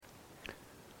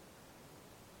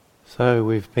So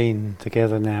we've been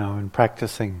together now and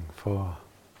practicing for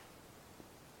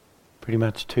pretty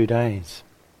much 2 days.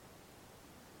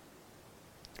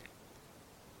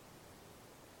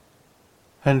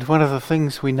 And one of the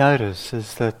things we notice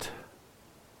is that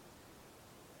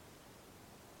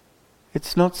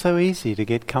it's not so easy to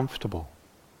get comfortable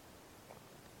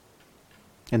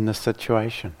in this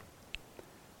situation.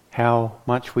 How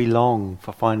much we long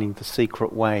for finding the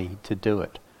secret way to do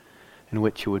it, in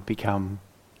which you would become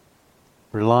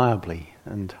reliably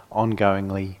and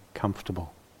ongoingly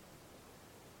comfortable.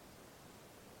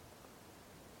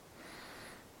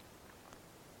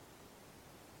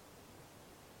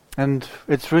 And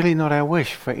it's really not our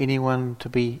wish for anyone to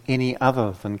be any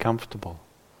other than comfortable.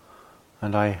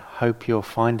 And I hope you're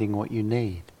finding what you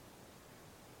need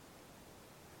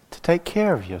to take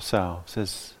care of yourselves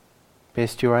as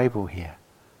best you're able here.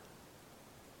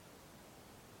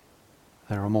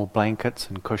 There are more blankets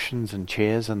and cushions and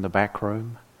chairs in the back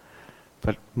room,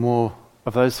 but more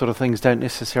of those sort of things don't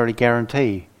necessarily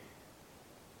guarantee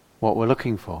what we're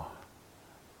looking for.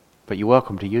 But you're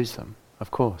welcome to use them,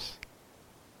 of course.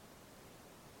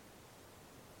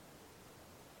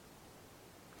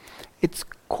 It's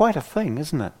quite a thing,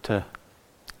 isn't it, to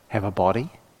have a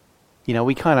body? You know,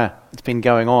 it's been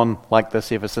going on like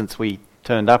this ever since we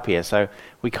turned up here, so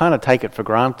we kind of take it for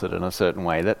granted in a certain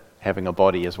way that having a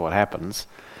body is what happens.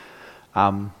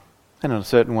 And in a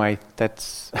certain way,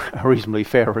 that's a reasonably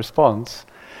fair response.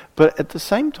 But at the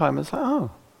same time, it's like, oh,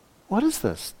 what is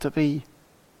this? To be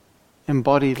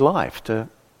embodied life, to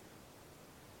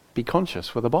be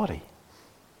conscious with a body.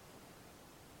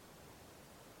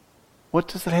 What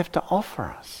does it have to offer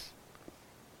us?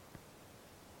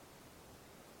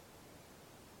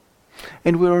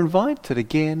 And we're invited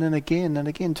again and again and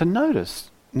again to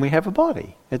notice we have a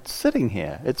body. It's sitting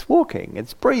here, it's walking,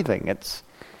 it's breathing, it's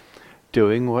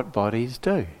doing what bodies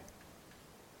do.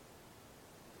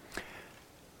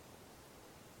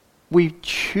 We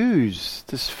choose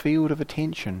this field of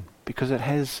attention because it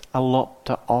has a lot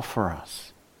to offer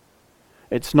us.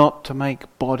 It's not to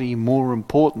make body more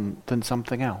important than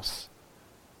something else,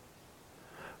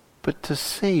 but to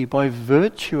see by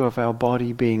virtue of our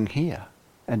body being here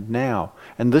and now,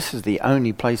 and this is the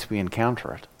only place we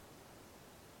encounter it,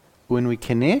 when we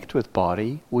connect with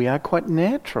body, we are quite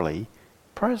naturally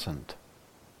present.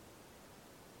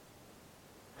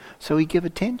 So we give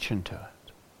attention to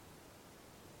it.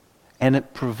 And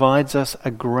it provides us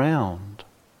a ground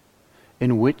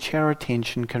in which our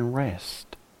attention can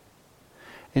rest.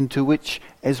 Into which,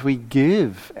 as we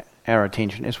give our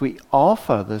attention, as we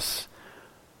offer this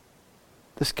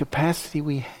capacity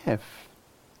we have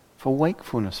for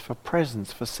wakefulness, for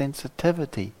presence, for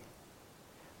sensitivity,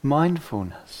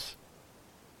 mindfulness,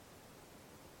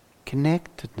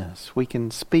 connectedness. We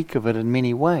can speak of it in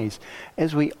many ways.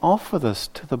 As we offer this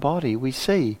to the body, we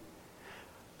see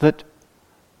that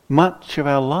much of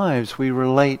our lives we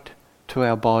relate to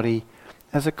our body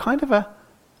as a kind of a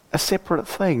separate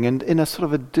thing, and in a sort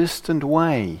of a distant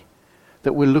way,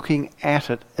 that we're looking at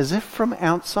it as if from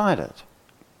outside it,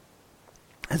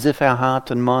 as if our heart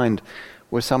and mind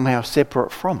were somehow separate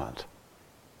from it.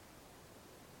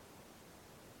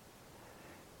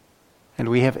 And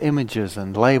we have images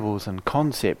and labels and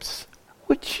concepts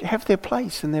which have their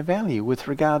place and their value with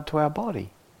regard to our body,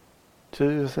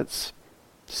 to its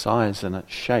size and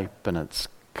its shape and its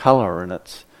colour and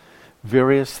its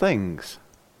various things.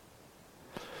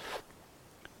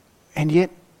 And yet,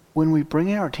 when we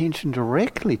bring our attention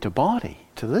directly to body,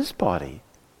 to this body,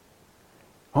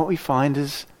 what we find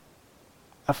is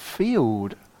a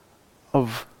field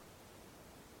of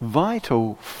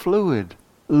vital, fluid,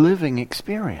 living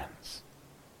experience.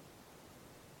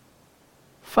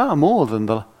 Far more than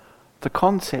the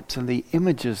concepts and the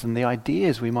images and the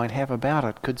ideas we might have about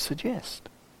it could suggest.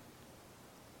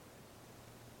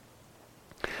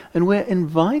 And we're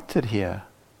invited here,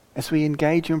 as we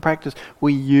engage in practice, we're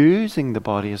using the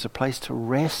body as a place to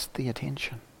rest the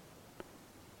attention,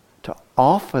 to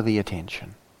offer the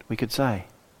attention, we could say.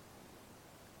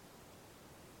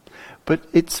 But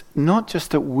it's not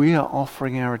just that we are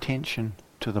offering our attention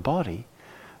to the body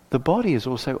is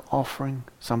also offering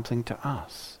something to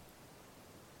us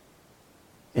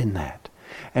in that.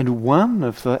 And one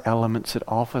of the elements it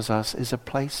offers us is a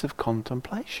place of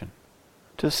contemplation,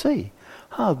 to see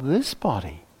how this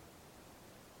body,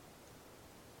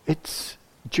 its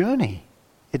journey,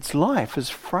 its life is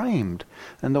framed,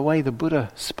 and the way the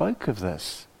Buddha spoke of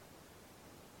this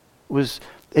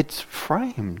it's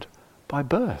framed by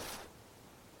birth,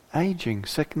 aging,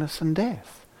 sickness and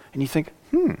death. And you think,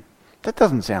 that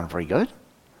doesn't sound very good.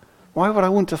 Why would I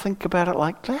want to think about it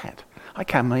like that? I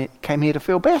came here to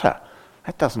feel better.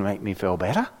 That doesn't make me feel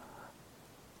better.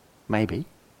 Maybe,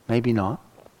 maybe not.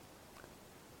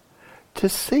 To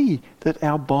see that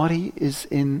our body is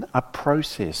in a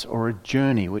process or a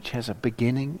journey which has a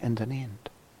beginning and an end.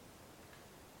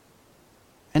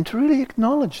 And to really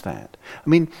acknowledge that. I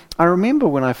mean, I remember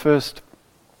when I first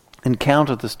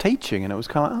encountered this teaching, and it was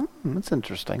kind of like, that's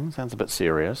interesting, sounds a bit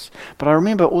serious. But I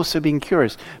remember also being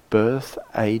curious. Birth,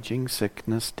 aging,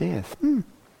 sickness, death.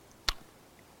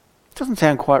 Doesn't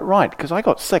sound quite right, because I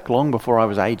got sick long before I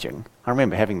was aging. I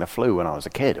remember having the flu when I was a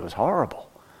kid. It was horrible.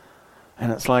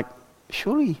 And it's like,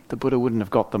 surely the Buddha wouldn't have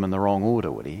got them in the wrong order,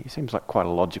 would he? He seems like quite a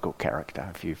logical character.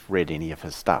 If you've read any of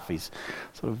his stuff, he's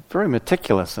sort of very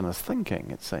meticulous in his thinking,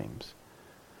 it seems.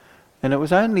 And it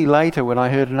was only later when I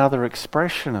heard another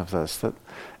expression of this that,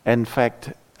 in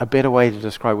fact, a better way to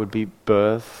describe would be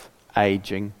birth,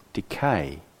 aging,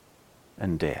 decay,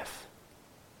 and death.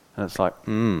 And it's like,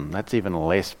 that's even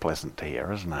less pleasant to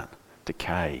hear, isn't it?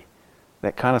 Decay.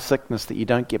 That kind of sickness that you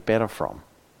don't get better from.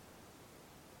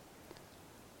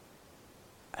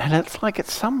 And it's like at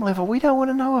some level we don't want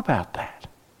to know about that.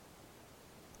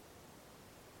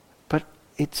 But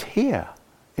it's here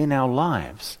in our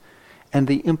lives, and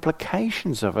the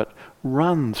implications of it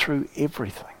run through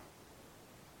everything.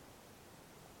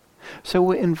 So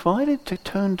we're invited to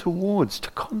turn towards,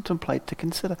 to contemplate, to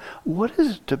consider, what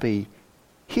is it to be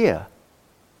here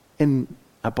in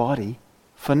a body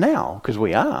for now? Because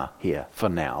we are here for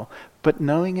now, but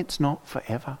knowing it's not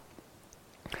forever.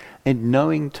 And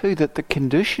knowing too that the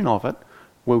condition of it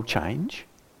will change.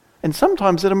 And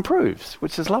sometimes it improves,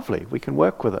 which is lovely. We can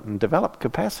work with it and develop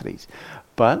capacities.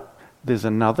 But there's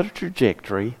another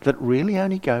trajectory that really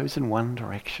only goes in one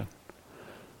direction.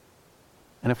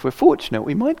 And if we're fortunate,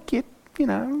 we might get,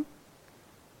 10,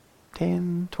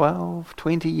 12,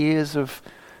 20 years of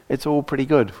it's all pretty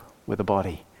good with the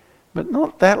body. But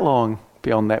not that long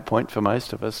beyond that point for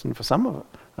most of us, and for some of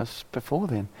us before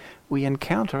then. We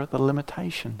encounter the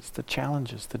limitations, the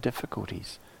challenges, the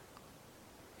difficulties.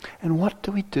 And what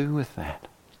do we do with that?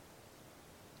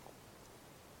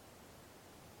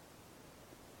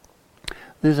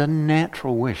 There's a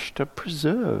natural wish to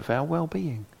preserve our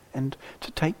well-being and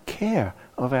to take care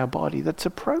of our body that's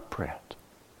appropriate.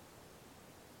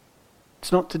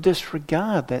 It's not to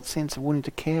disregard that sense of wanting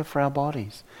to care for our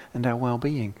bodies and our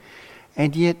well-being.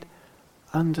 And yet,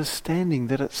 understanding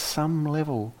that at some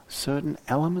level, certain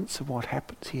elements of what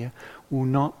happens here will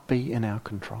not be in our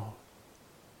control.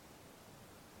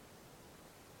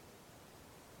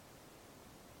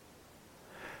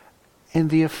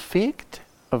 And the effect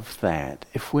of that,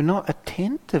 if we're not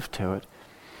attentive to it,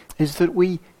 is that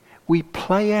we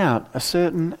play out a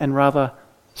certain and rather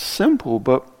simple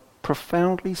but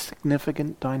profoundly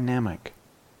significant dynamic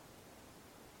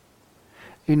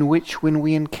in which when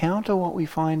we encounter what we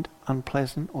find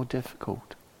unpleasant or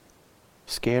difficult,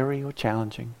 scary or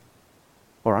challenging,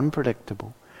 or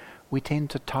unpredictable, we tend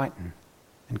to tighten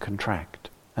and contract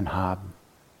and harden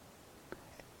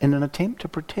in an attempt to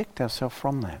protect ourselves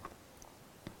from that.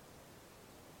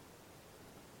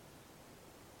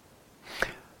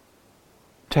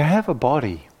 To have a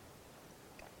body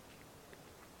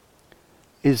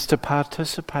is to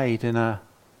participate in a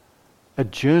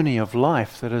journey of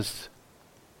life that has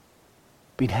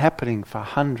been happening for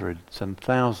hundreds and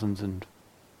thousands and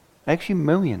actually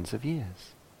millions of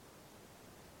years.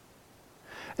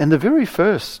 And the very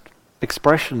first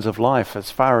expressions of life,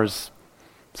 as far as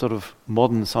sort of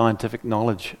modern scientific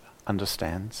knowledge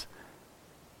understands,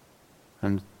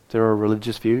 and there are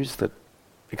religious views that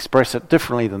express it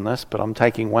differently than this, but I'm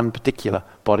taking one particular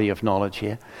body of knowledge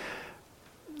here.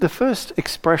 The first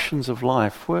expressions of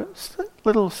life were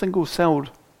little single-celled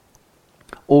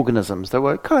organisms that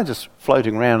were kind of just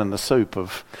floating around in the soup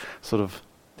of sort of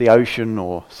the ocean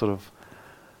or sort of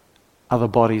other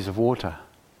bodies of water.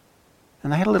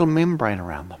 And they had a little membrane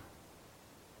around them.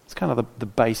 It's kind of the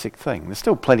basic thing. There's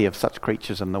still plenty of such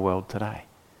creatures in the world today.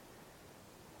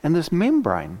 And this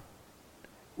membrane,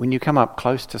 when you come up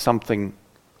close to something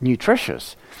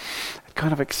nutritious, it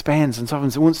kind of expands and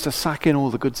softens. It wants to suck in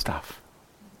all the good stuff.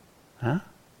 Huh?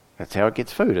 That's how it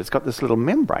gets food. It's got this little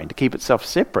membrane to keep itself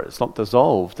separate. It's not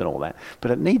dissolved and all that. But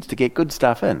it needs to get good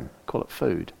stuff in. Call it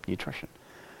food, nutrition.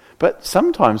 But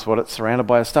sometimes what it's surrounded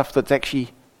by is stuff that's actually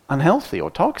unhealthy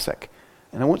or toxic.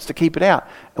 And it wants to keep it out.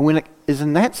 And when it is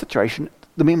in that situation,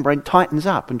 the membrane tightens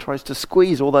up and tries to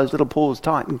squeeze all those little pores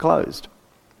tight and closed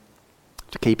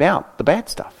to keep out the bad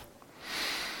stuff.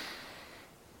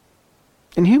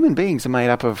 And human beings are made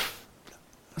up of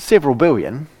several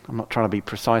billion, I'm not trying to be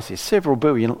precise here, several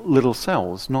billion little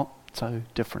cells, not so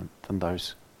different than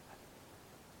those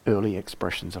early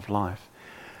expressions of life.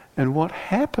 And what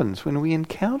happens when we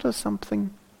encounter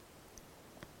something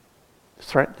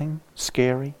threatening,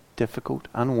 scary, difficult,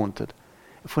 unwanted,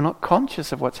 if we're not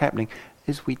conscious of what's happening,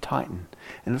 is we tighten.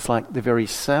 And it's like the very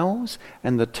cells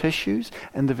and the tissues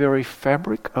and the very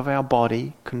fabric of our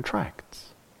body contracts.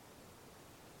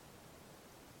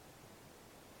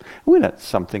 When it's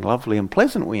something lovely and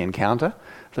pleasant we encounter,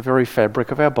 the very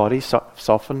fabric of our body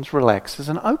softens, relaxes,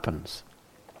 and opens.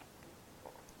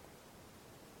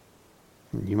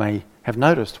 You may have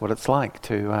noticed what it's like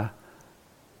to,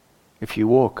 if you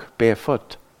walk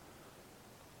barefoot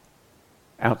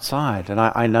outside, and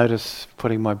I notice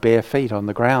putting my bare feet on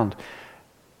the ground,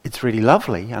 it's really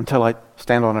lovely until I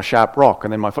stand on a sharp rock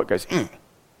and then my foot goes,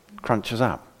 crunches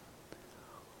up.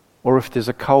 Or if there's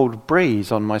a cold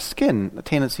breeze on my skin, a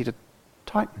tendency to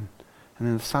tighten, and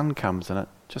then the sun comes and it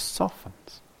just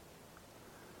softens.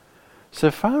 So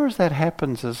far as that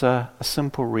happens as a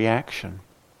simple reaction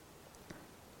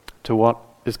to what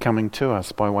is coming to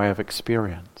us by way of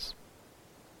experience,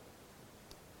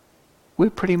 we're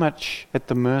pretty much at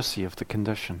the mercy of the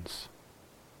conditions.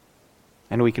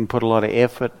 And we can put a lot of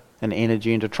effort and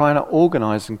energy into trying to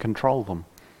organize and control them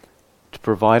to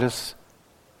provide us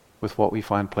with what we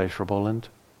find pleasurable and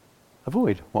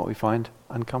avoid what we find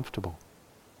uncomfortable.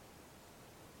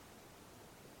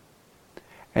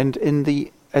 And in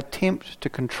the attempt to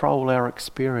control our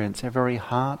experience, our very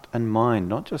heart and mind,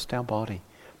 not just our body,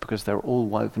 because they're all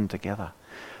woven together,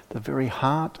 the very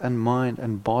heart and mind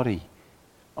and body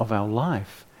of our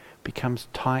life becomes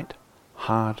tight,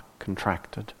 hard,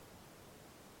 contracted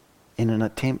in an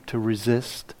attempt to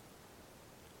resist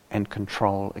and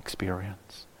control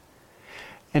experience.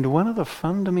 And one of the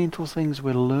fundamental things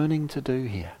we're learning to do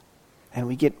here, and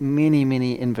we get many,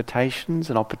 many invitations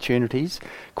and opportunities,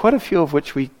 quite a few of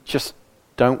which we just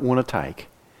don't want to take,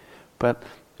 but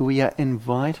we are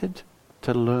invited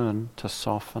to learn to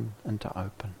soften and to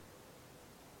open.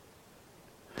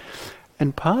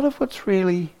 And part of what's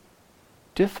really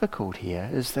difficult here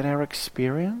is that our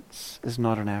experience is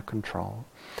not in our control.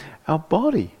 Our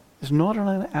body is not in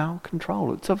our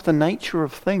control. It's of the nature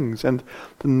of things, and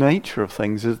the nature of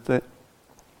things is that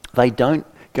they don't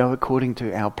go according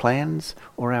to our plans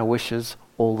or our wishes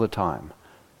all the time.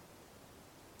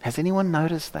 Has anyone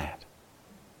noticed that?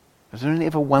 Has anyone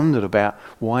ever wondered about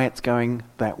why it's going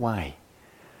that way?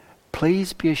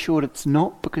 Please be assured it's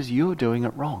not because you're doing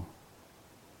it wrong.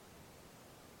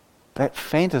 That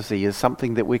fantasy is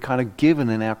something that we're kind of given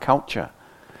in our culture,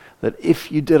 that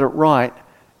if you did it right,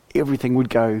 everything would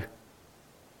go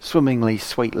swimmingly,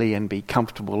 sweetly, and be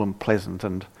comfortable and pleasant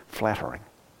and flattering.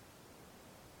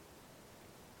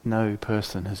 No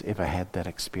person has ever had that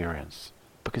experience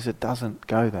because it doesn't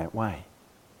go that way.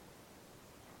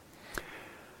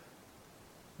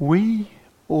 We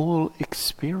all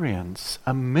experience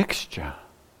a mixture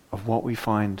of what we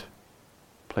find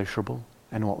pleasurable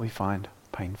and what we find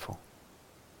painful.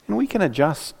 And we can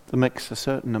adjust the mix a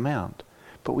certain amount,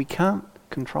 but we can't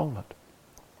control it.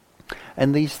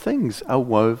 And these things are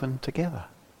woven together.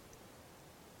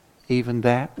 Even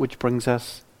that which brings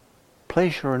us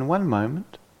pleasure in one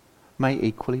moment may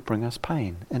equally bring us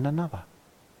pain in another.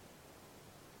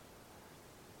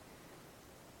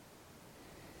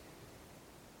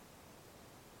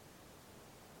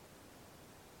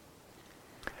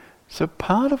 So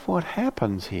part of what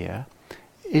happens here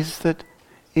is that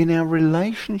in our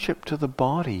relationship to the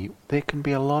body, there can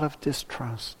be a lot of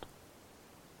distrust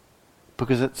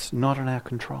because it's not in our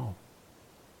control.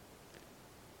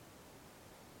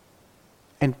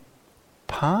 And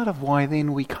part of why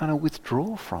then we kind of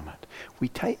withdraw from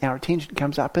it. Our attention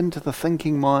comes up into the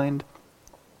thinking mind,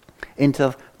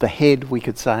 into the head, we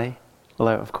could say,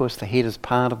 although of course the head is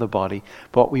part of the body.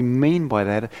 But what we mean by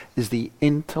that is the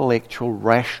intellectual,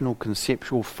 rational,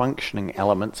 conceptual functioning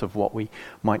elements of what we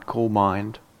might call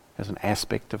mind as an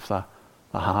aspect of the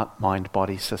heart, mind,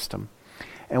 body system.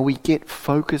 And we get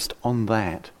focused on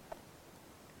that,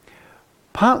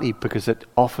 partly because it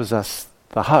offers us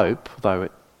the hope, though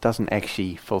it doesn't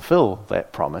actually fulfill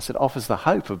that promise, it offers the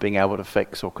hope of being able to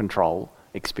fix or control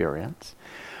experience,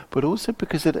 but also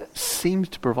because it seems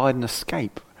to provide an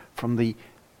escape from the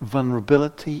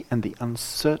vulnerability and the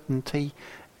uncertainty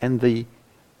and the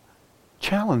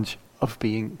challenge of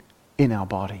being in our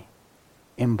body,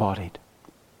 embodied.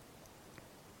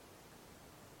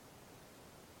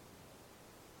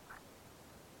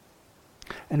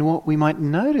 And what we might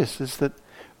notice is that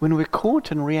when we're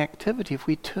caught in reactivity, if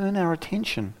we turn our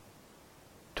attention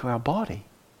to our body,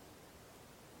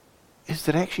 is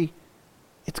that actually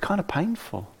it's kind of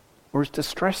painful, or it's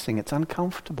distressing, it's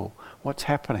uncomfortable, what's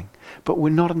happening. But we're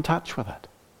not in touch with it.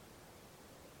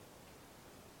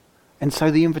 And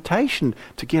so the invitation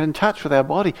to get in touch with our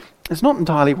body is not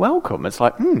entirely welcome. It's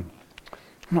like, I'm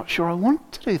not sure I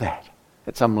want to do that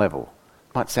at some level.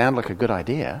 Might sound like a good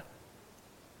idea,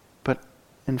 but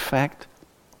in fact,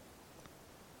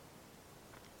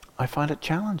 I find it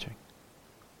challenging.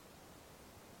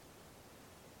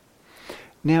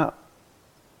 Now,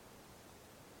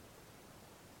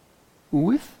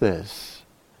 with this,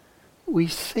 we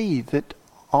see that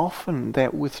often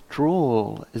that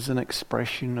withdrawal is an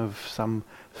expression of some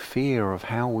fear of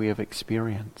how we have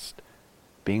experienced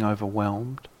being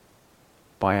overwhelmed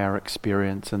by our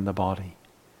experience in the body,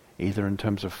 either in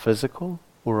terms of physical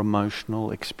or emotional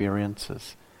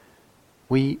experiences.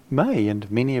 We may,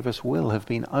 and many of us will, have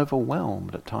been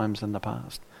overwhelmed at times in the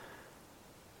past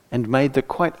and made the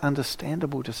quite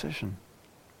understandable decision,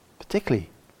 particularly,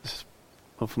 this,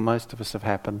 well, for most of us have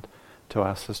happened to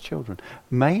us as children,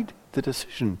 made the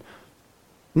decision,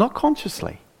 not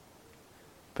consciously,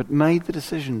 but made the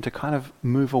decision to kind of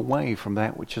move away from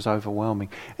that which is overwhelming.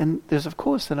 And there's of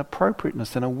course an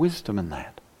appropriateness and a wisdom in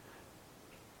that.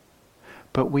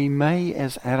 But we may,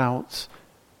 as adults,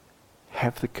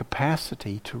 have the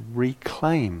capacity to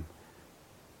reclaim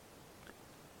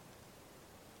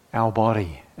our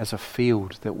body as a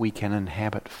field that we can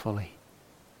inhabit fully.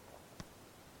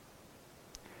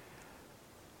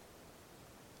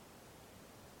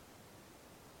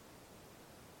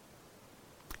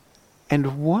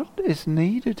 And what is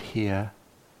needed here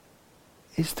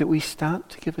is that we start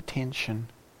to give attention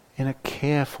in a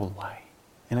careful way,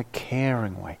 in a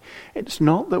caring way. It's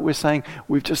not that we're saying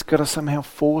we've just got to somehow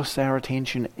force our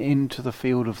attention into the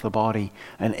field of the body,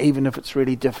 and even if it's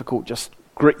really difficult, just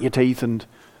grit your teeth and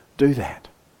do that.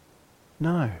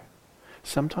 No.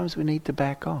 Sometimes we need to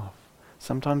back off.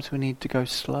 Sometimes we need to go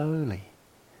slowly.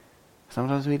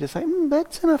 Sometimes we need to say,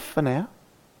 that's enough for now.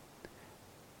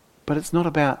 But it's not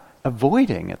about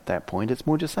avoiding at that point. It's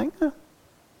more just saying, we'll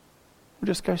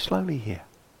just go slowly here.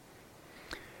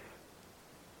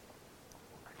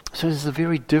 So there's a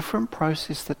very different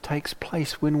process that takes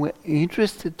place when we're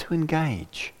interested to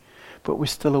engage, but we're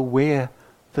still aware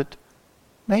that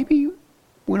maybe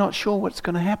we're not sure what's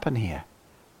going to happen here.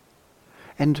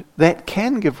 And that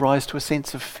can give rise to a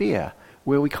sense of fear,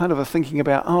 where we kind of are thinking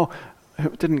about,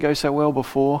 it didn't go so well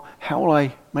before, how will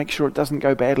I make sure it doesn't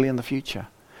go badly in the future?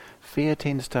 Fear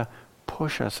tends to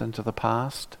push us into the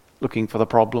past, looking for the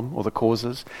problem or the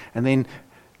causes, and then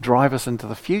drive us into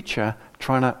the future,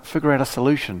 trying to figure out a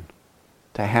solution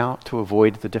to how to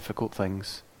avoid the difficult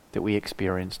things that we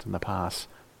experienced in the past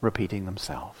repeating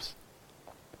themselves.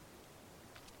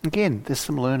 Again, there's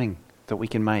some learning that we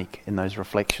can make in those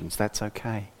reflections. That's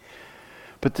okay.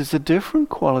 But there's a different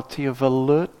quality of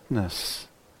alertness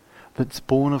that's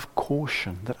born of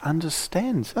caution, that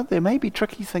understands there may be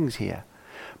tricky things here.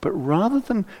 But rather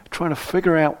than trying to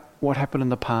figure out what happened in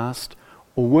the past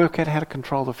or work out how to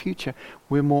control the future,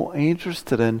 we're more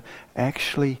interested in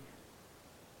actually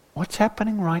what's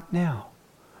happening right now.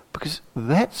 Because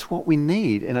that's what we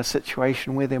need in a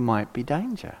situation where there might be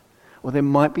danger, or there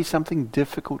might be something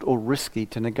difficult or risky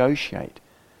to negotiate.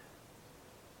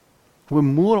 We're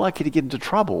more likely to get into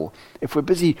trouble if we're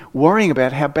busy worrying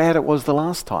about how bad it was the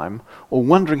last time, or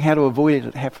wondering how to avoid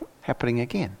it happening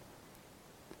again.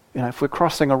 If we're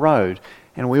crossing a road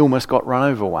and we almost got run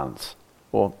over once,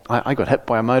 or I got hit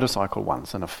by a motorcycle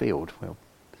once in a field. Well,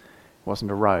 it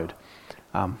wasn't a road.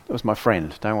 It was my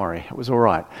friend, don't worry, it was all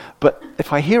right. But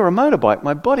if I hear a motorbike,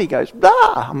 my body goes,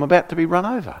 I'm about to be run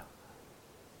over.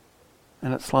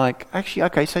 And it's like, actually,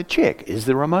 okay, so check, is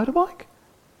there a motorbike?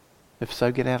 If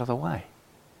so, get out of the way.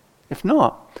 If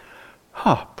not,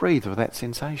 breathe with that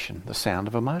sensation, the sound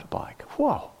of a motorbike.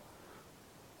 Whoa.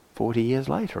 40 years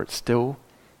later, it still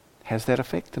has that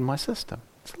effect in my system.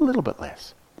 It's a little bit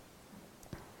less.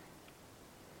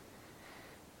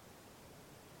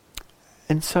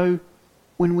 And so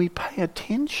when we pay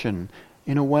attention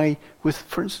in a way with,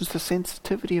 for instance, the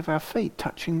sensitivity of our feet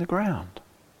touching the ground,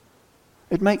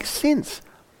 it makes sense,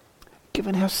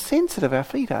 given how sensitive our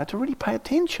feet are, to really pay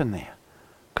attention there.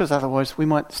 Because otherwise we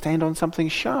might stand on something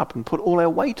sharp and put all our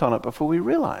weight on it before we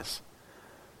realize.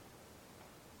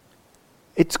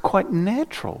 It's quite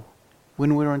natural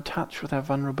when we're in touch with our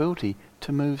vulnerability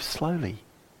to move slowly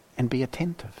and be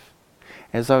attentive.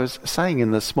 As I was saying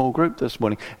in the small group this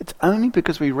morning, it's only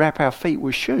because we wrap our feet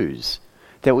with shoes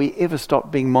that we ever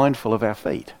stop being mindful of our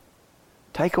feet.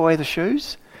 Take away the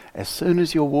shoes, as soon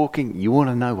as you're walking, you want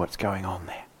to know what's going on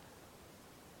there.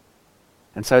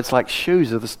 And so it's like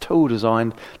shoes are this tool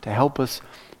designed to help us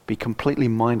be completely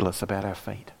mindless about our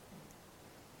feet.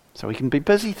 So we can be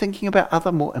busy thinking about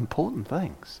other more important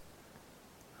things.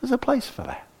 There's a place for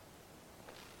that.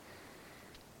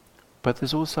 But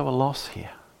there's also a loss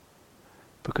here,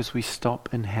 because we stop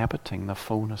inhabiting the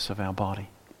fullness of our body.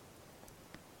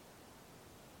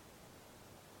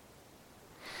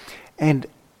 And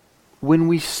when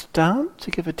we start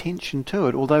to give attention to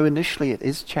it, although initially it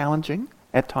is challenging,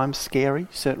 at times scary,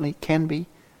 certainly can be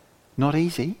not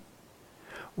easy,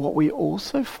 what we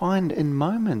also find in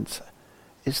moments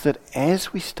is that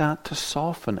as we start to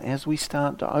soften, as we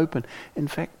start to open, in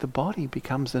fact the body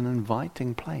becomes an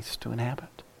inviting place to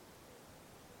inhabit.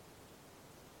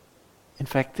 In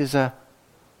fact, there's a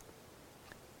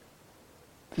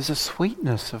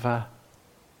sweetness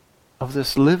of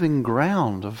this living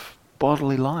ground of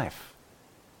bodily life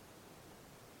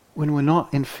when we're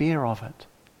not in fear of it,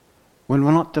 when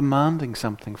we're not demanding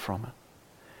something from it,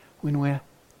 when we're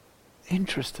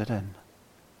interested in,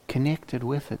 connected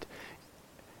with it,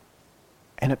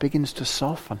 and it begins to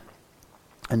soften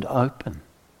and open.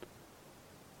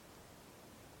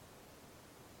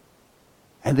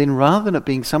 And then rather than it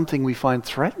being something we find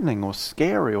threatening or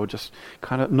scary or just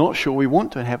kind of not sure we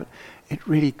want to inhabit, it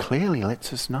really clearly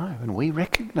lets us know and we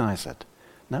recognize it.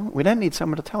 No, we don't need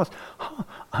someone to tell us,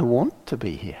 I want to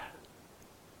be here.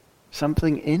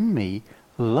 Something in me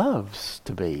loves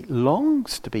to be,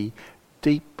 longs to be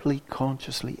deeply,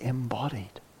 consciously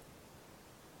embodied.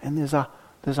 And there's a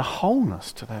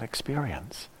wholeness to that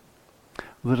experience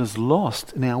that is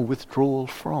lost in our withdrawal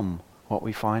from what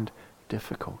we find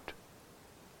difficult,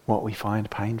 what we find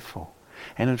painful.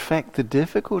 And in fact, the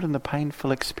difficult and the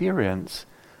painful experience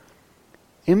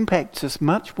impacts us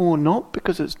much more not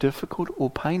because it's difficult or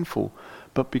painful,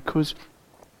 but because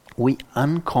we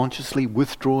unconsciously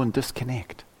withdraw and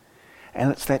disconnect.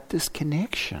 And it's that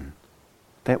disconnection,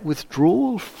 that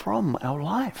withdrawal from our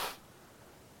life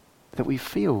that we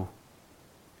feel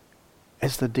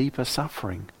as the deeper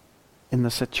suffering in the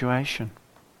situation.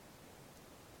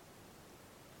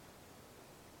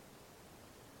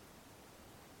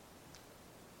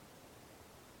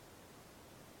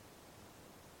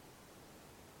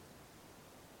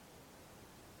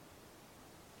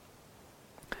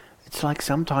 It's like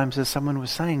sometimes, as someone was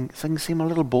saying, things seem a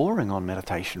little boring on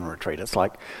meditation retreat. It's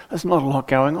like there's not a lot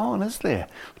going on, is there?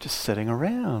 We're just sitting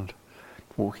around,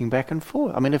 walking back and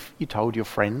forth. I mean, if you told your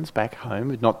friends back home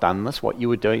who'd not done this what you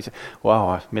were doing, you say,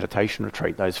 wow, meditation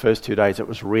retreat, those first 2 days it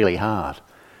was really hard.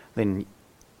 Then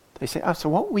they say, oh, so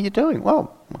what were you doing?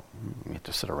 Well, we had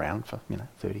to sit around for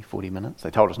 30, 40 minutes.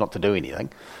 They told us not to do anything.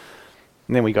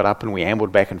 And then we got up and we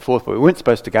ambled back and forth, but we weren't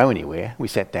supposed to go anywhere. We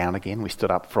sat down again, we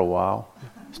stood up for a while,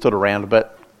 stood around a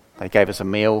bit. They gave us a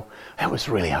meal. It was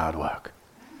really hard work.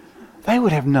 They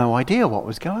would have no idea what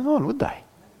was going on, would they?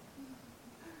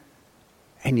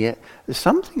 And yet, there's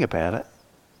something about it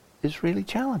is really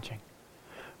challenging,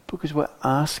 because we're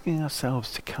asking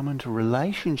ourselves to come into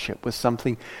relationship with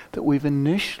something that we've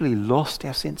initially lost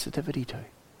our sensitivity to.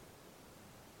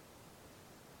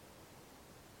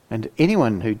 And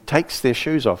anyone who takes their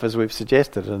shoes off, as we've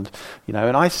suggested, and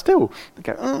I still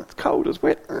go, oh, it's cold, it's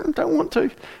wet, don't want to.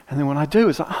 And then when I do,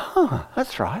 it's like,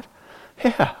 that's right.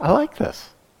 Yeah, I like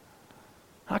this.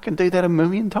 I can do that a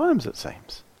million times, it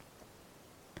seems.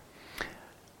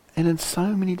 And in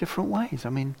so many different ways. I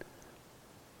mean,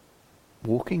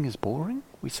 walking is boring,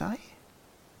 we say.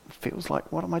 It feels like,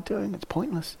 what am I doing? It's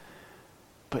pointless.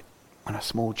 But when a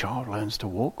small child learns to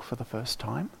walk for the first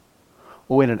time,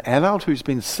 or when an adult who's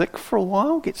been sick for a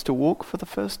while gets to walk for the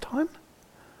first time,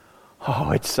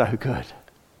 oh, it's so good.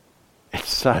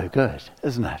 It's so good,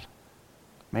 isn't it?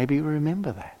 Maybe we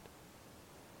remember that.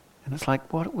 And it's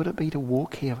like, what would it be to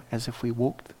walk here as if we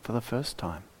walked for the first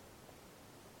time?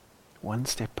 One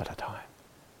step at a time.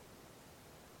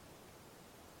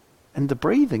 And the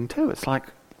breathing too, it's like,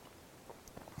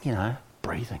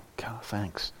 breathing. Oh,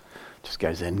 thanks. Just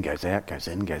goes in, goes out, goes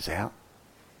in, goes out.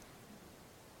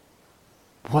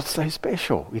 What's so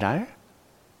special,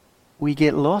 We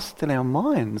get lost in our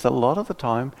minds a lot of the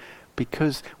time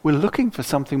because we're looking for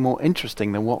something more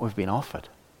interesting than what we've been offered.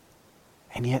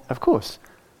 And yet, of course,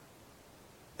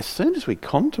 as soon as we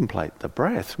contemplate the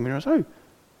breath, we realize, oh,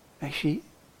 actually,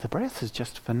 the breath is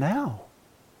just for now.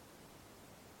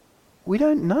 We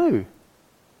don't know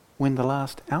when the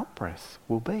last out-breath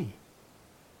will be.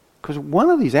 Because one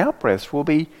of these out-breaths will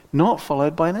be not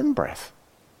followed by an in-breath.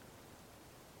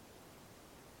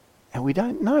 And we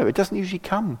don't know. It doesn't usually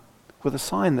come with a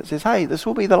sign that says, hey, this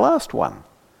will be the last one.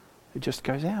 It just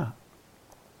goes out.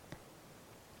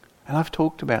 And I've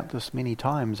talked about this many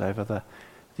times over the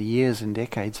years and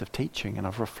decades of teaching, and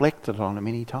I've reflected on it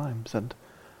many times. And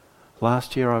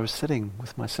last year I was sitting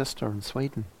with my sister in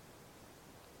Sweden,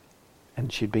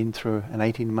 and she'd been through an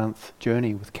 18-month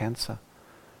journey with cancer.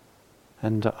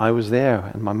 And I was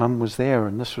there, and my mum was there,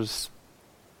 and this was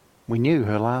We knew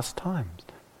her last times,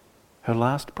 her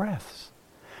last breaths.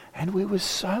 And we were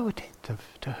so attentive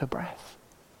to her breath.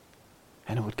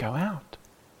 And it would go out.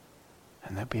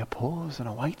 And there'd be a pause and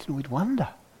a wait, and we'd wonder.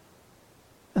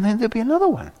 And then there'd be another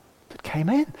one that came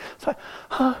in. It's like,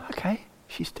 oh, okay,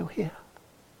 she's still here.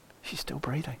 She's still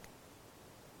breathing.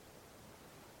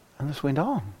 And this went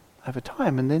on over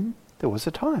time, and then there was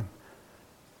a time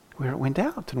where it went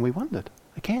out, and we wondered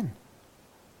again.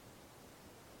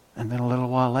 And then a little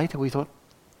while later we thought,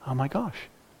 oh my gosh,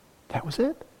 that was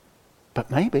it. But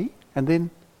maybe, and then,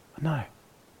 no,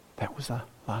 that was the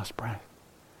last breath.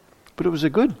 But it was a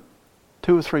good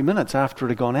 2 or 3 minutes after it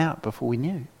had gone out before we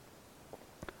knew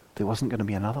there wasn't going to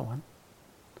be another one.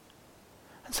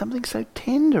 And something so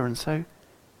tender and so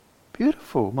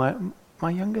beautiful. My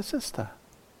younger sister,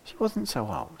 she wasn't so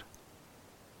old.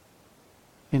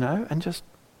 And just,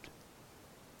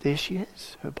 there she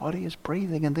is. Her body is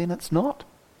breathing, and then it's not.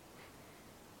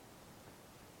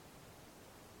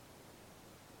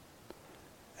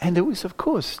 And it was, of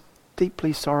course,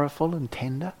 deeply sorrowful and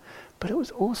tender, but it was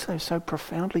also so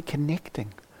profoundly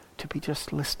connecting to be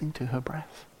just listening to her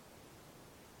breath,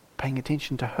 paying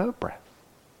attention to her breath.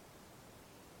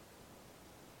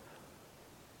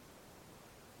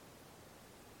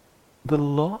 The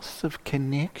loss of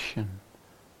connection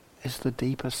is the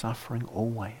deeper suffering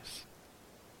always.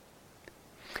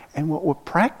 And what we're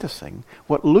practicing,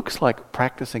 what looks like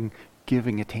practicing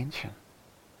giving attention,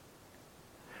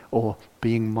 or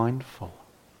being mindful,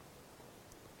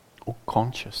 or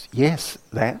conscious. Yes,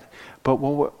 that. But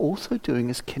what we're also doing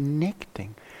is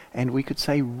connecting, and we could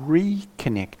say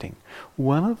reconnecting.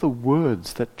 One of the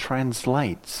words that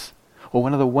translates, or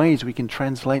one of the ways we can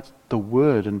translate the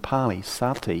word in Pali,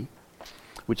 sati,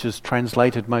 which is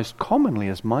translated most commonly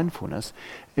as mindfulness,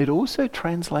 it also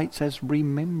translates as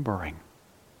remembering.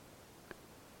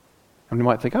 And we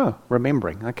might think, oh,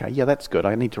 remembering. Okay, yeah, that's good.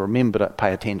 I need to remember to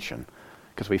pay attention.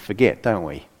 Because we forget, don't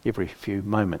we? Every few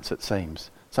moments, it seems.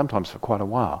 Sometimes for quite a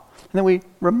while. And then we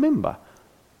remember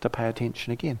to pay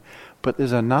attention again. But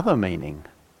there's another meaning,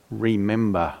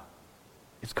 remember.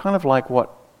 It's kind of like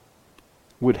what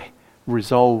would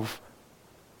resolve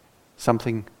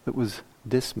something that was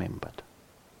dismembered.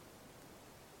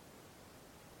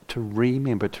 To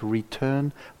remember, to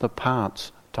return the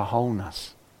parts to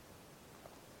wholeness.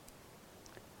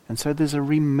 And so there's a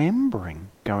remembering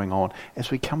going on as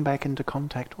we come back into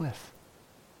contact with.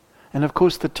 And of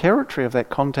course the territory of that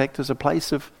contact is a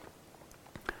place of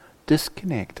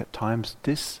disconnect, at times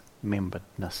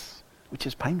dismemberedness, which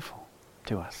is painful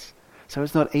to us. So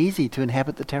it's not easy to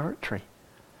inhabit the territory.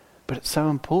 But it's so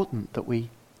important that we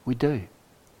do.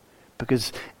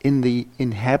 Because in the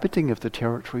inhabiting of the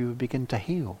territory we begin to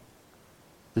heal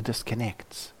the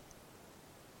disconnects.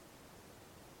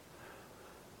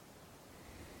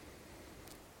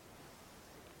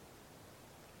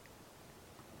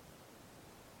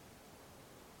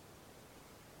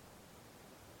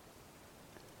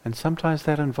 And sometimes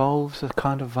that involves a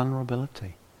kind of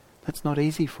vulnerability. That's not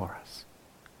easy for us.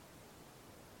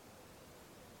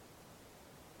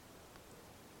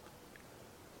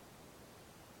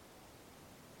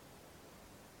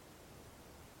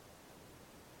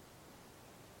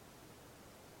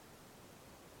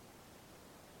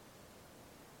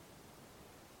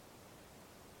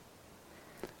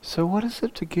 So what is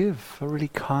it to give a really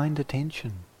kind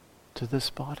attention to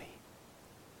this body?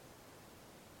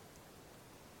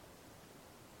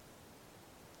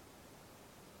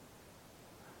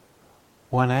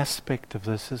 One aspect of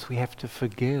this is we have to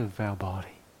forgive our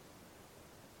body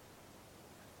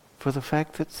for the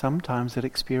fact that sometimes it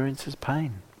experiences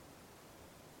pain.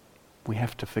 We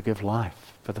have to forgive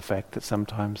life for the fact that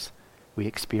sometimes we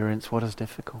experience what is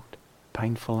difficult,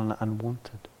 painful and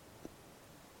unwanted.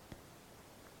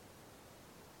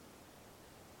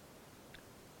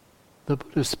 The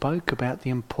Buddha spoke about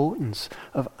the importance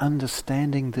of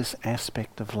understanding this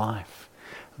aspect of life,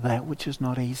 that which is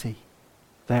not easy,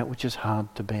 that which is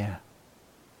hard to bear.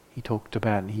 He talked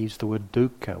about, and he used the word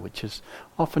dukkha, which is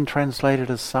often translated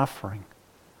as suffering.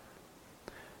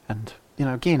 And,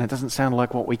 again, it doesn't sound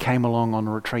like what we came along on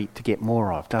a retreat to get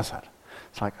more of, does it?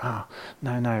 It's like,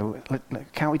 no,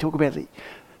 can't we talk about the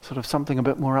sort of something a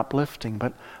bit more uplifting?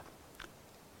 But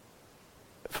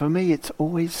for me, it's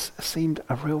always seemed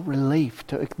a real relief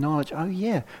to acknowledge, oh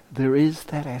yeah, there is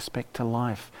that aspect to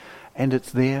life, and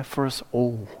it's there for us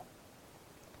all.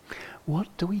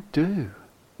 What do we do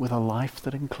with a life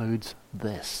that includes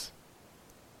this?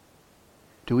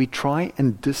 Do we try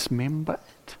and dismember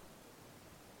it?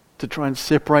 To try and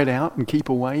separate out and keep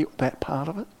away that part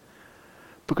of it?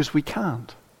 Because we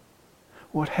can't.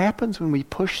 What happens when we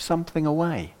push something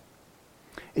away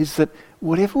is that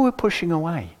whatever we're pushing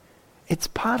away, it's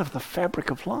part of the fabric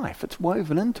of life. It's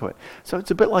woven into it. So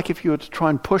it's a bit like if you were to try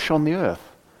and push on the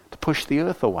earth, to push the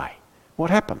earth away. What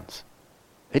happens?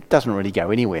 It doesn't really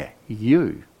go anywhere.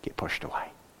 You get pushed away.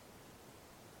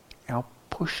 Our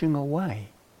pushing away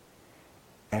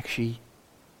actually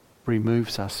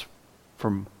removes us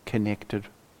from connected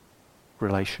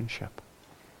relationship.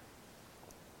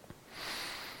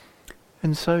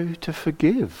 And so to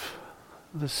forgive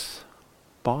this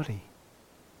body.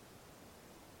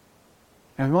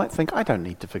 And we might think, I don't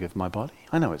need to forgive my body.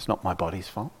 I know it's not my body's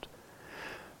fault.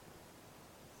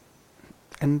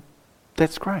 And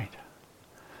that's great.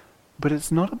 But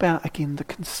it's not about, again, the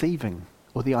conceiving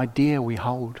or the idea we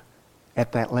hold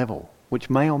at that level, which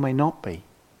may or may not be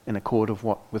in accord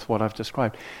with what I've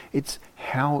described. It's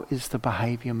how is the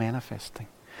behavior manifesting?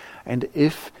 And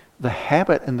if the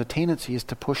habit and the tendency is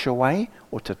to push away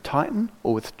or to tighten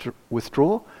or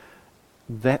withdraw,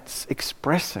 that's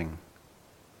expressing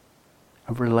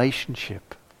a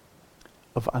relationship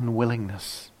of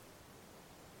unwillingness,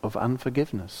 of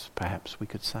unforgiveness, perhaps we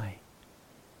could say.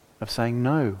 Of saying,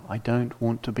 no, I don't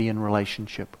want to be in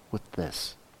relationship with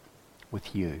this,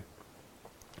 with you,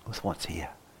 with what's here.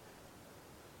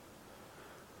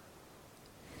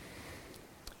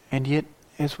 And yet,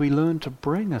 as we learn to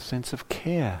bring a sense of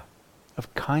care,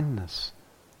 of kindness,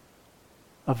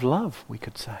 of love, we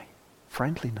could say,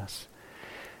 friendliness,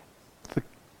 the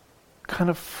kind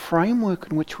of framework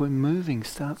in which we're moving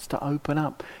starts to open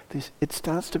up. It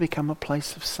starts to become a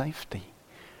place of safety.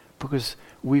 Because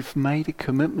we've made a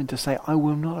commitment to say, I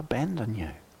will not abandon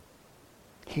you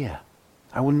here.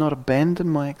 I will not abandon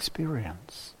my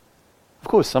experience. Of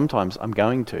course, sometimes I'm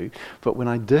going to, but when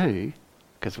I do,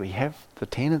 because we have the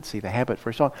tendency, the habit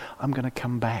for a time, I'm going to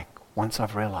come back once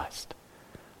I've realized.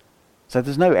 So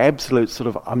there's no absolute sort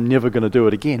of, I'm never going to do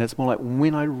it again. It's more like,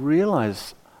 when I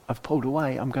realize I've pulled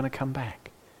away, I'm going to come back.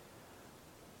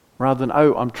 Rather than,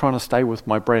 I'm trying to stay with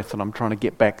my breath and I'm trying to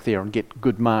get back there and get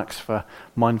good marks for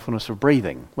mindfulness of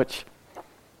breathing, which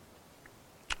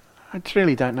I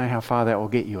really don't know how far that will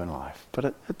get you in life.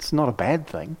 But it's not a bad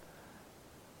thing.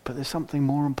 But there's something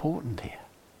more important here.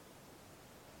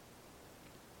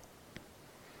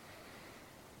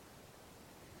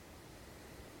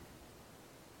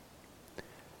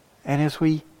 And as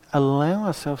we allow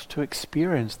ourselves to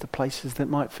experience the places that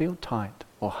might feel tight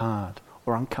or hard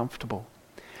or uncomfortable,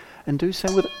 and do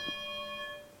so with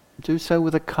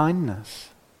a kindness.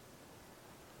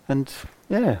 And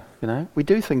we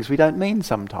do things we don't mean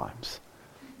sometimes.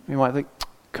 We might think,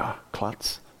 God,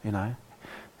 klutz,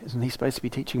 isn't he supposed to be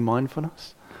teaching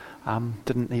mindfulness?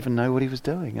 Didn't even know what he was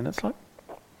doing. And it's like,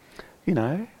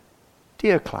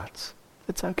 dear klutz,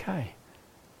 it's okay.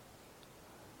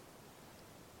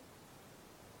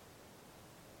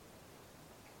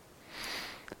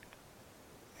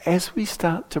 As we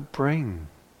start to bring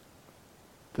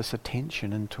this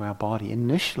attention into our body,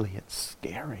 initially it's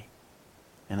scary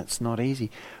and it's not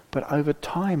easy, but over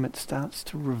time it starts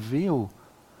to reveal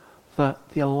the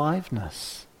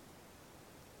aliveness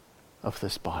of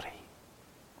this body.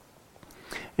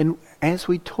 And as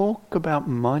we talk about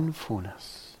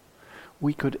mindfulness,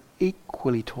 we could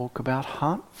equally talk about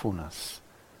heartfulness.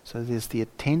 So there's the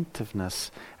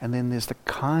attentiveness, and then there's the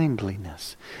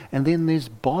kindliness, and then there's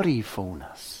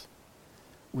bodyfulness,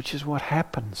 which is what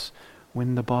happens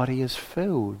when the body is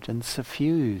filled and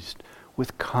suffused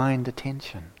with kind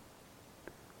attention.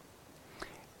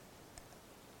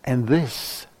 And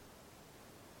this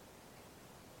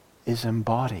is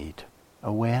embodied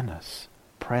awareness,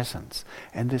 presence,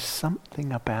 and there's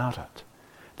something about it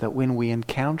that when we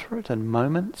encounter it in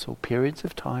moments or periods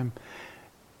of time,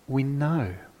 we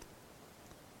know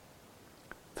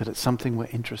that it's something we're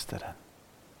interested in.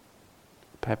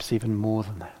 Perhaps even more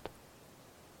than that.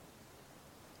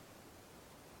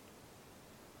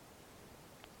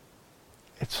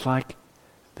 It's like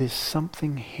there's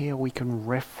something here we can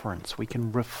reference, we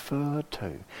can refer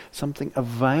to, something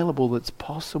available that's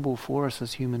possible for us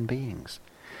as human beings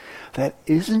that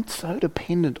isn't so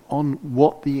dependent on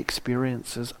what the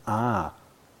experiences are,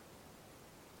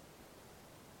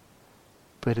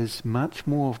 but is much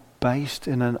more based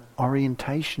in an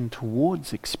orientation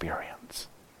towards experience,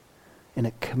 in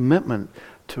a commitment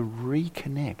to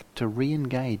reconnect, to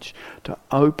re-engage, to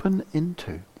open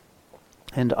into,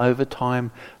 and over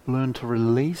time learn to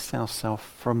release ourselves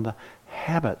from the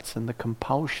habits and the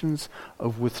compulsions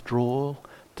of withdrawal,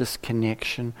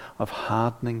 disconnection, of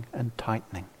hardening and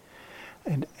tightening,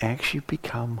 and actually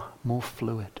become more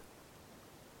fluid.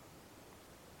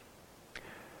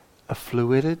 A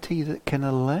fluidity that can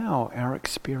allow our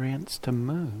experience to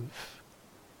move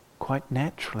quite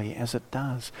naturally as it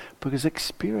does, because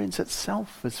experience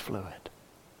itself is fluid.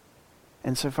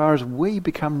 And so far as we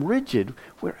become rigid,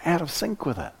 we're out of sync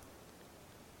with it.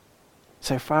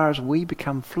 So far as we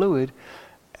become fluid,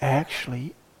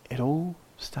 actually it all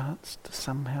starts to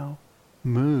somehow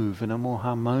move in a more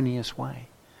harmonious way.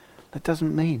 That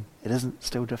doesn't mean it isn't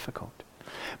still difficult.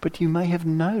 But you may have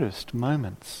noticed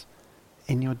moments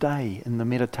in your day, in the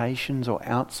meditations or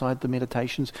outside the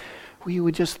meditations, where you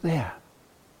were just there.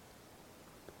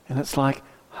 And it's like,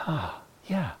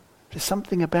 yeah, there's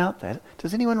something about that.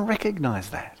 Does anyone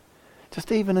recognize that?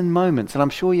 Just even in moments, and I'm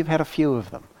sure you've had a few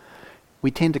of them.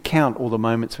 We tend to count all the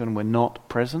moments when we're not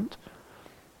present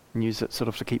and use it sort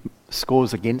of to keep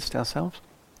scores against ourselves.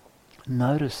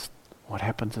 Notice what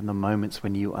happens in the moments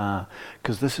when you are,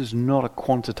 because this is not a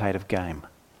quantitative game.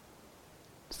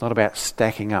 It's not about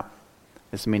stacking up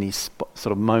as many sort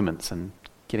of moments and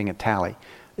getting a tally.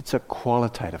 It's a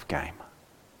qualitative game,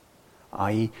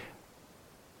 i.e.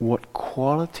 what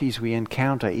qualities we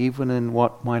encounter even in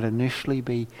what might initially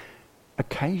be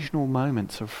occasional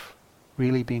moments of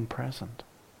really being present.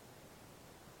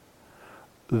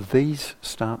 These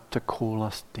start to call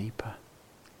us deeper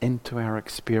into our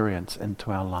experience,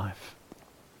 into our life.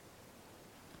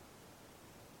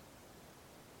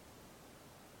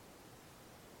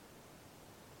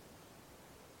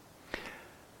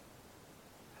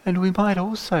 And we might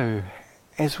also,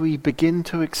 as we begin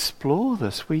to explore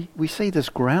this, we see this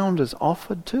ground is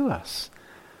offered to us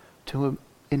to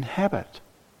inhabit,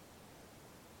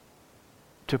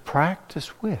 to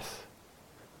practice with,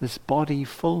 this body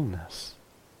fullness.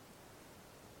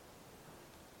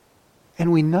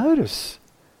 And we notice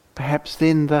perhaps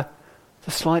then the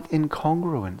slight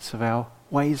incongruence of our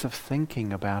ways of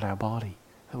thinking about our body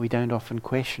that we don't often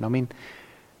question. I mean,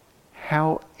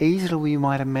 how easily we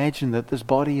might imagine that this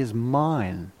body is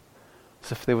mine,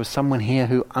 as if there was someone here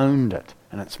who owned it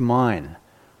and it's mine.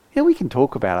 Yeah, we can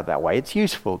talk about it that way. It's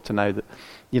useful to know that,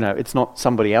 it's not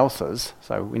somebody else's,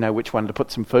 so we know which one to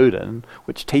put some food in,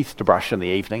 which teeth to brush in the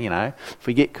evening, If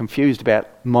we get confused about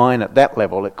mine at that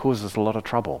level, it causes a lot of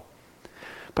trouble.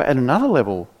 But at another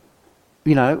level,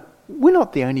 we're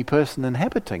not the only person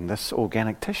inhabiting this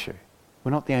organic tissue.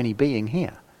 We're not the only being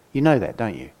here. You know that,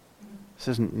 don't you? This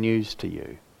isn't news to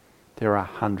you. There are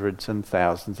hundreds and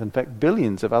thousands, in fact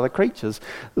billions of other creatures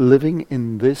living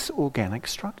in this organic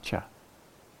structure.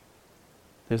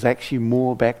 There's actually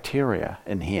more bacteria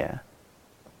in here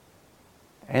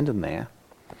and in there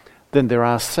than there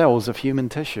are cells of human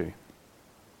tissue.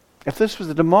 If this was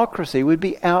a democracy, we'd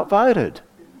be outvoted.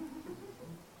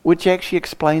 Which actually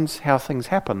explains how things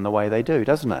happen the way they do,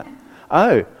 doesn't it?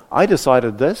 Oh, I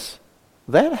decided this,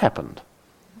 that happened.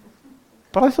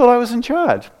 But I thought I was in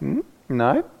charge.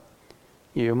 No.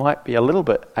 You might be a little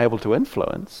bit able to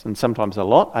influence, and sometimes a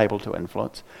lot able to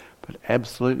influence, but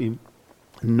absolutely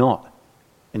not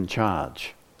in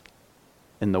charge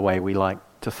in the way we like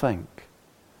to think.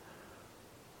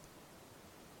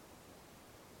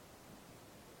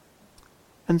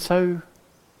 And so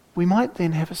we might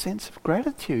then have a sense of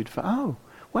gratitude for, I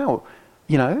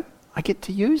get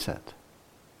to use it.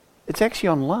 It's actually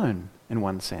on loan in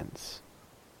one sense.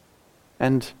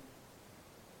 And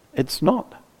it's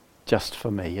not just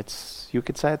for me. You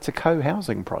could say it's a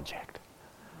co-housing project.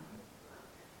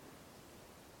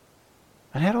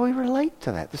 And how do we relate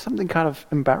to that? There's something kind of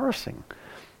embarrassing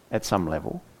at some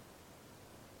level.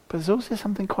 But there's also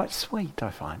something quite sweet, I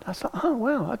find. I was like, oh,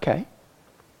 wow, okay.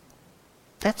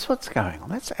 That's what's going on.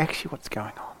 That's actually what's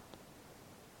going on.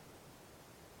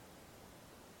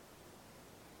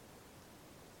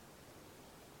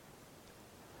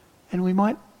 And we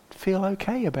might feel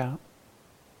okay about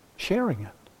sharing it.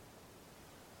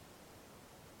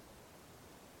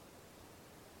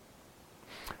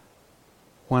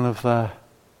 One of the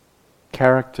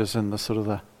characters in the sort of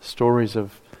the stories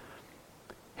of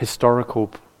historical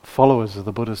followers of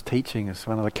the Buddha's teaching is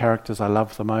one of the characters I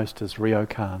love the most is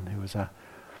Ryokan, who was a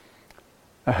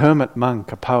hermit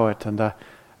monk, a poet, and a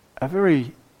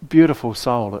very beautiful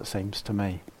soul, it seems to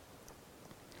me.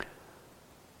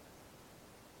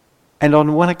 And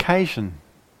on one occasion,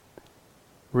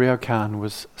 Ryokan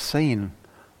was seen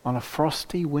on a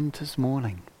frosty winter's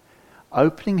morning,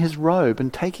 opening his robe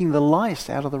and taking the lice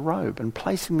out of the robe and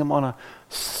placing them on a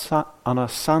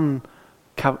stone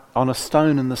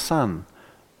in the sun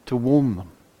to warm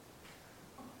them.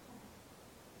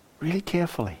 Really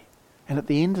carefully. And at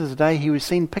the end of the day, he was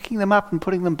seen picking them up and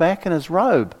putting them back in his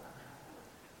robe.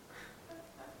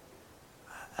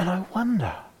 And I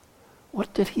wonder,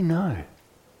 what did he know?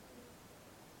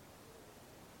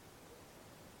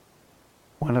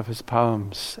 One of his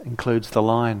poems includes the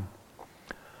line,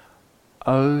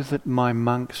 Oh, that my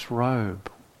monk's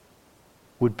robe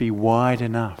would be wide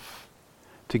enough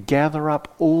to gather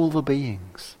up all the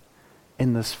beings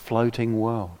in this floating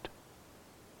world.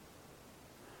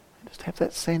 And just have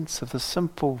that sense of the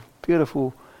simple,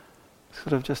 beautiful,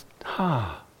 sort of just,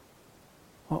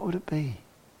 what would it be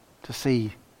to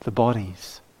see the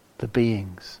bodies, the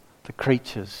beings, the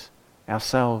creatures,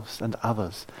 ourselves and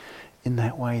others in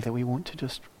that way that we want to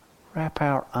just wrap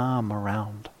our arm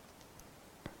around.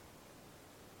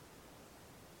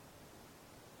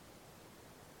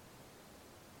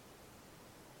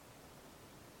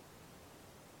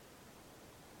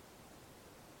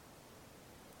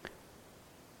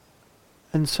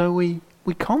 And so we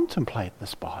contemplate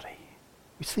this body.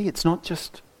 We see it's not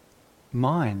just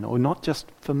mine or not just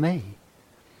for me.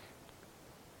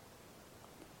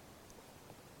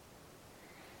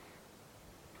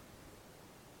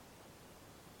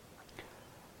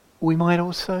 We might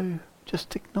also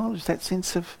just acknowledge that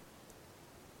sense of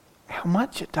how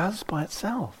much it does by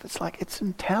itself. It's like it's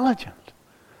intelligent.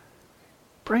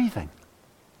 Breathing.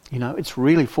 It's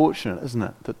really fortunate, isn't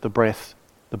it, that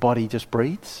the body just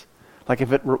breathes? Like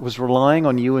if it was relying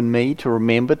on you and me to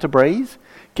remember to breathe,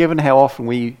 given how often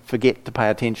we forget to pay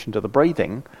attention to the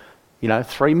breathing,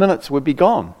 3 minutes would be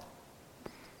gone.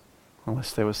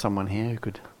 Unless there was someone here who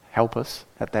could help us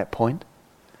at that point.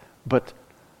 But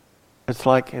it's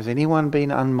like, has anyone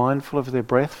been unmindful of their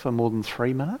breath for more than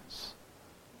 3 minutes?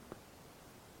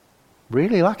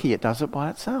 Really lucky it does it by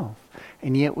itself.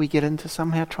 And yet we get into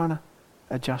somehow trying to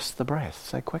adjust the breath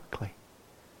so quickly.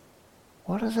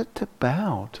 What is it to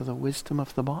bow to the wisdom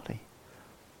of the body?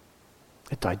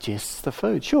 It digests the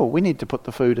food. Sure, we need to put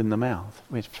the food in the mouth.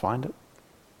 We find it,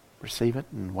 receive it,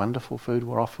 and wonderful food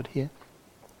we're offered here.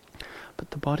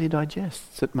 But the body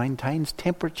digests. It maintains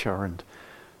temperature and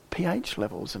pH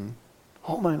levels and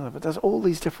hormone levels. It does all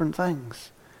these different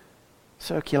things.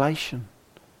 Circulation,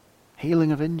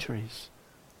 healing of injuries,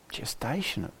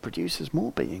 gestation. It produces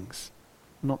more beings.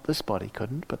 Not this body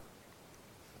couldn't, but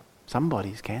some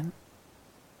bodies can.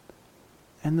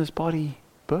 And this body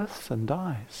births and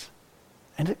dies.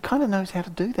 And it kind of knows how to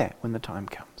do that when the time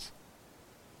comes.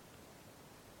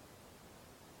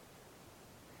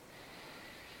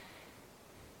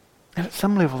 And at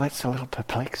some level that's a little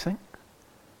perplexing.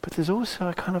 But there's also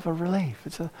a kind of a relief.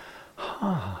 It's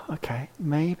okay,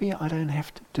 maybe I don't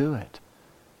have to do it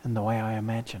in the way I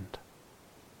imagined.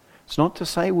 It's not to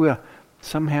say we're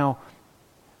somehow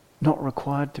not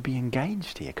required to be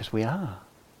engaged here, because we are.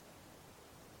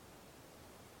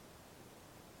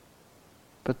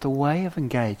 But the way of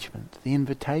engagement, the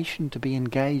invitation to be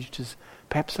engaged is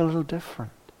perhaps a little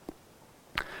different.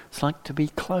 It's like to be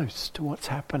close to what's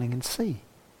happening and see.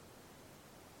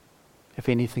 If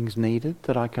anything's needed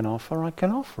that I can offer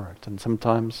it. And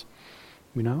sometimes,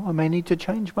 I may need to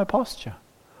change my posture.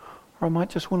 Or I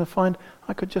might just want to find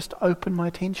I could just open my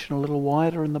attention a little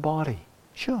wider in the body.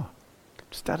 Sure. I'm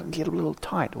starting to get a little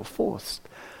tight or forced.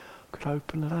 Could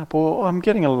open it up. Or I'm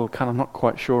getting a little I'm not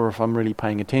quite sure if I'm really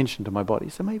paying attention to my body.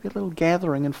 So maybe a little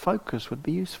gathering and focus would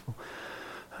be useful.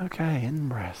 Okay, in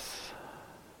breath.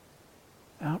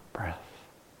 Out breath.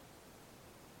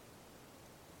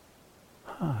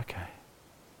 Okay.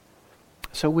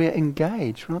 So we're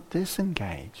engaged, we're not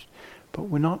disengaged. But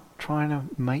we're not trying to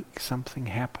make something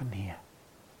happen here.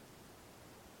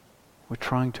 We're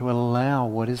trying to allow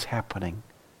what is happening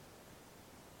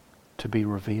to be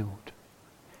revealed.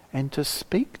 And to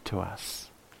speak to us.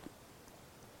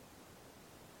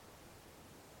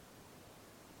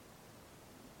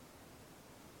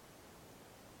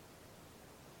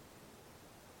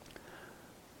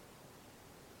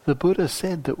 The Buddha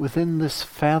said that within this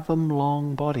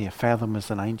fathom-long body, a fathom is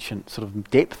an ancient sort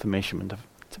of depth measurement of,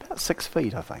 it's about 6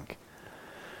 feet, I think.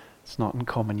 It's not in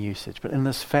common usage, but in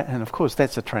this and of course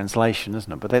that's a translation,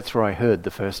 isn't it? But that's where I heard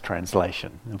the first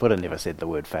translation. The Buddha never said the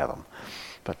word fathom.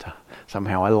 But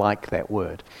somehow I like that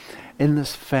word. In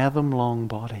this fathom-long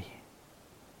body,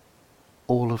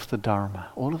 all of the Dharma,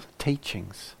 all of the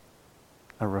teachings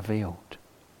are revealed.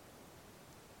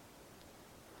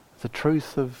 The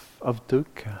truth of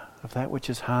dukkha, of that which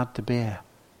is hard to bear,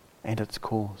 and its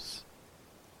cause.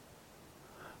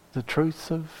 The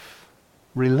truth of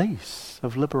release,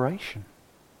 of liberation,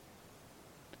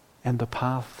 and the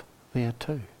path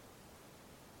thereto.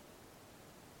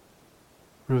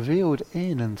 Revealed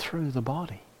in and through the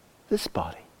body, this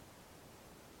body.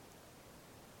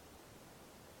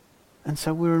 And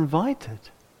so we're invited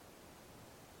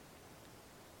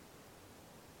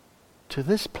to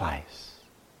this place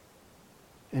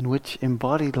in which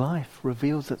embodied life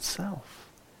reveals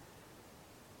itself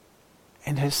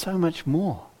and has so much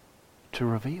more to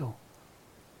reveal.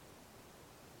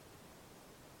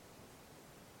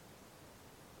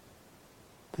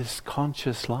 this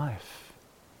conscious life,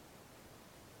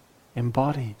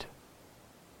 embodied,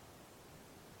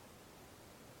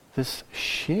 this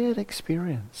shared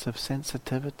experience of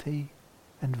sensitivity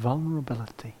and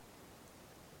vulnerability,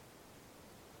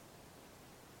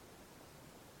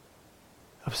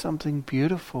 of something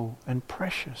beautiful and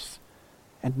precious,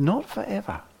 and not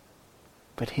forever,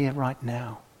 but here right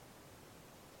now.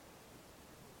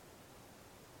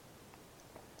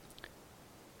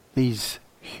 These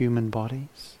human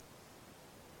bodies,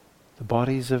 the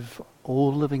bodies of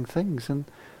all living things, and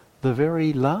the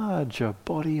very larger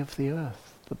body of the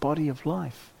earth, the body of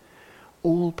life,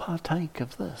 all partake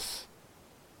of this.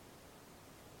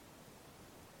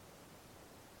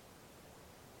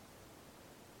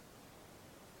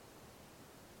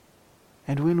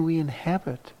 And when we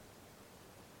inhabit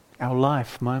our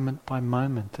life moment by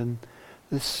moment in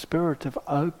this spirit of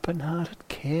open-hearted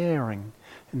caring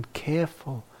and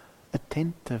careful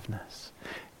attentiveness,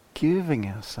 giving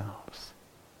ourselves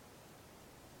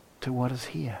to what is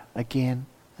here again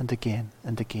and again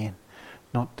and again,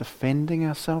 not defending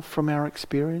ourselves from our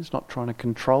experience, not trying to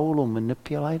control or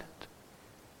manipulate it,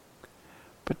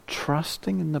 but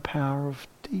trusting in the power of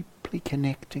deeply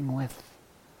connecting with,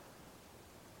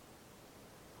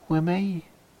 we may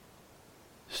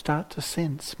start to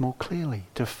sense more clearly,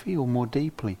 to feel more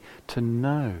deeply, to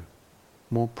know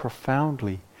more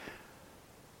profoundly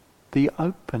the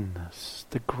openness,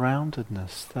 the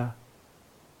groundedness, the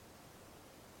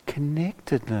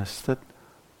connectedness that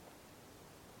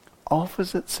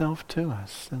offers itself to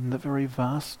us in the very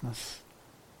vastness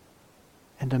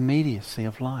and immediacy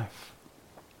of life.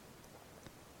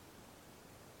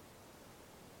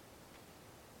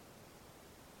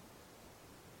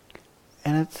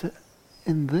 And it's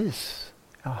in this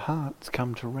our hearts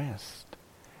come to rest,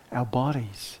 our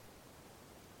bodies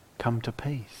come to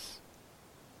peace,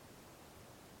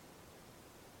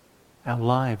 our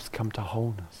lives come to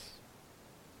wholeness,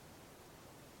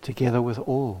 together with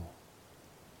all.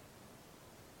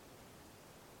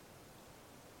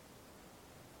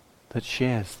 That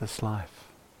shares this life.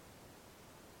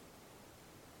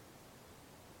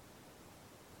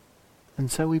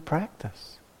 And so we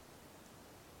practice.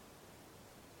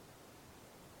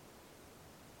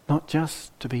 Not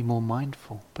just to be more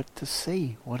mindful, but to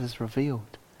see what is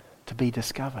revealed, to be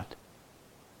discovered,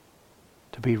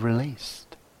 to be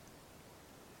released,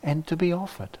 and to be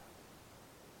offered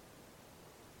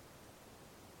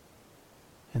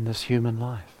in this human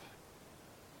life.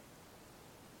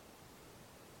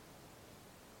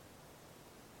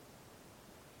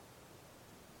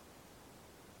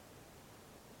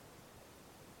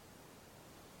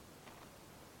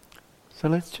 So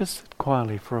let's just sit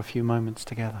quietly for a few moments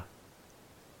together.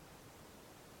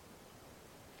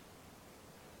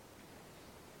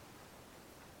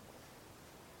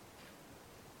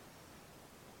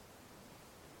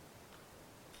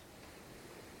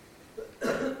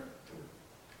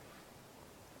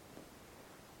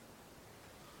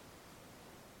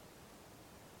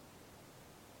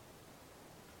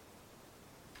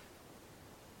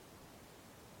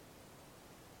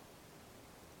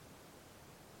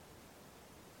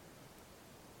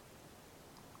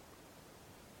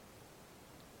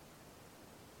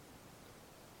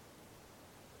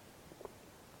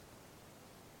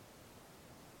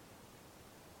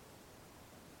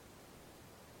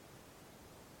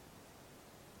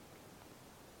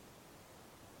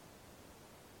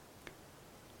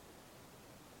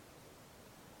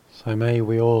 So may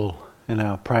we all, in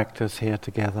our practice here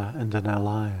together and in our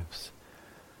lives,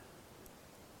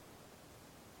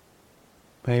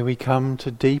 may we come to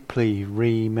deeply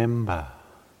remember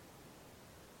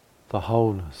the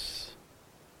wholeness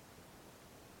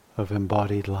of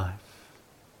embodied life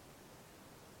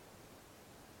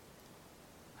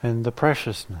and the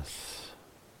preciousness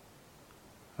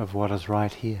of what is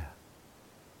right here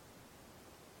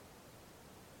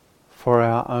for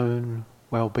our own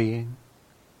well-being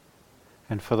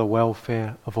and for the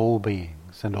welfare of all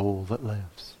beings and all that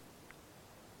lives.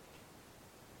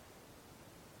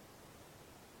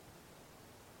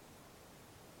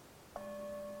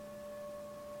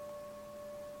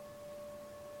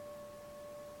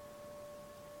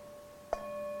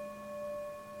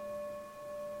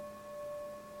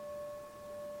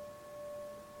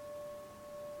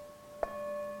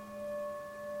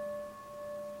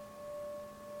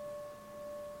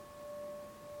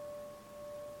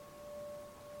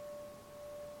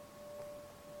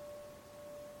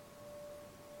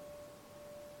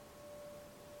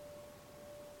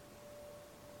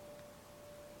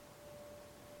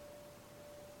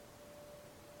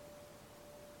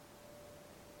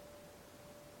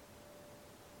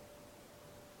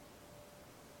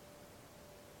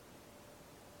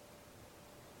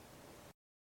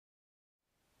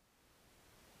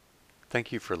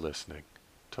 Thank you for listening.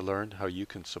 To learn how you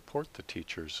can support the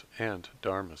teachers and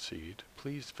Dharma Seed,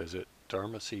 please visit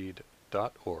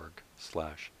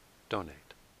dharmaseed.org/donate.